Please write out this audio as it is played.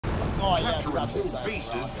Oh, yeah, Capture and hold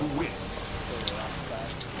bases to win.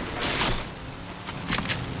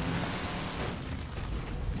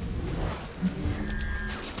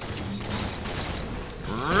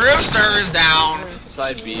 Rooster is down.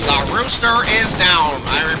 Side B. The rooster is down.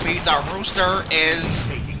 I repeat, the rooster is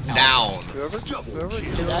down. Whoever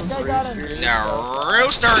That guy got him. The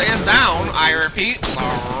rooster is down. I repeat,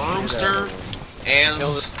 the rooster is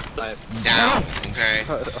down. Okay.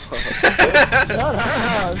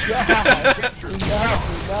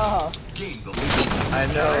 No. Gain the lead. I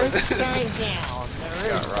know. First guy down.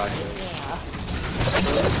 Got rocket.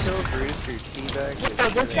 Kill Rooster, teabag.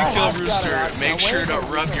 If you kill Rooster, make sure to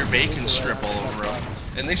rub your bacon strip all over him.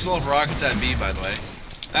 And they still have rockets at B, by the way.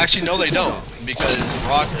 Actually, no, they don't, because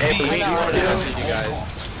rocket B you guys.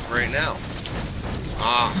 right now.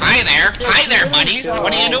 Hi there, buddy.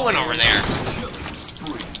 What are you doing over there?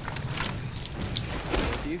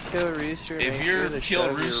 If you kill Rooster, If make you sure to kill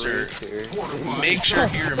shove your Rooster, Rooster. make sure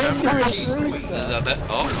he remembers the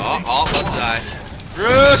let's die.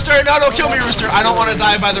 Rooster! No, don't kill me, Rooster! I don't want to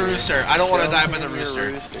die by the Rooster. I don't want to die by the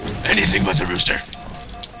Rooster. Anything but the Rooster.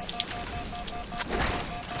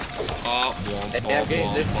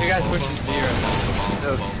 There's two guys pushing C right now.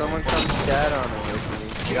 No, someone comes dad on him with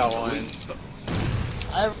me. You got one.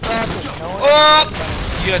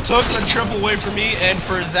 You took the triple away from me, and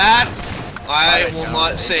for that, I will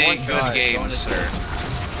not say good game, sir.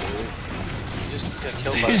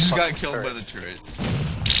 He just got killed by the turret.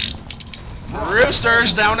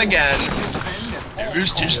 Rooster's down again.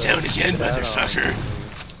 Rooster's down again, motherfucker.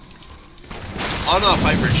 Oh no,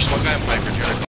 Piper. Just one guy on Piper.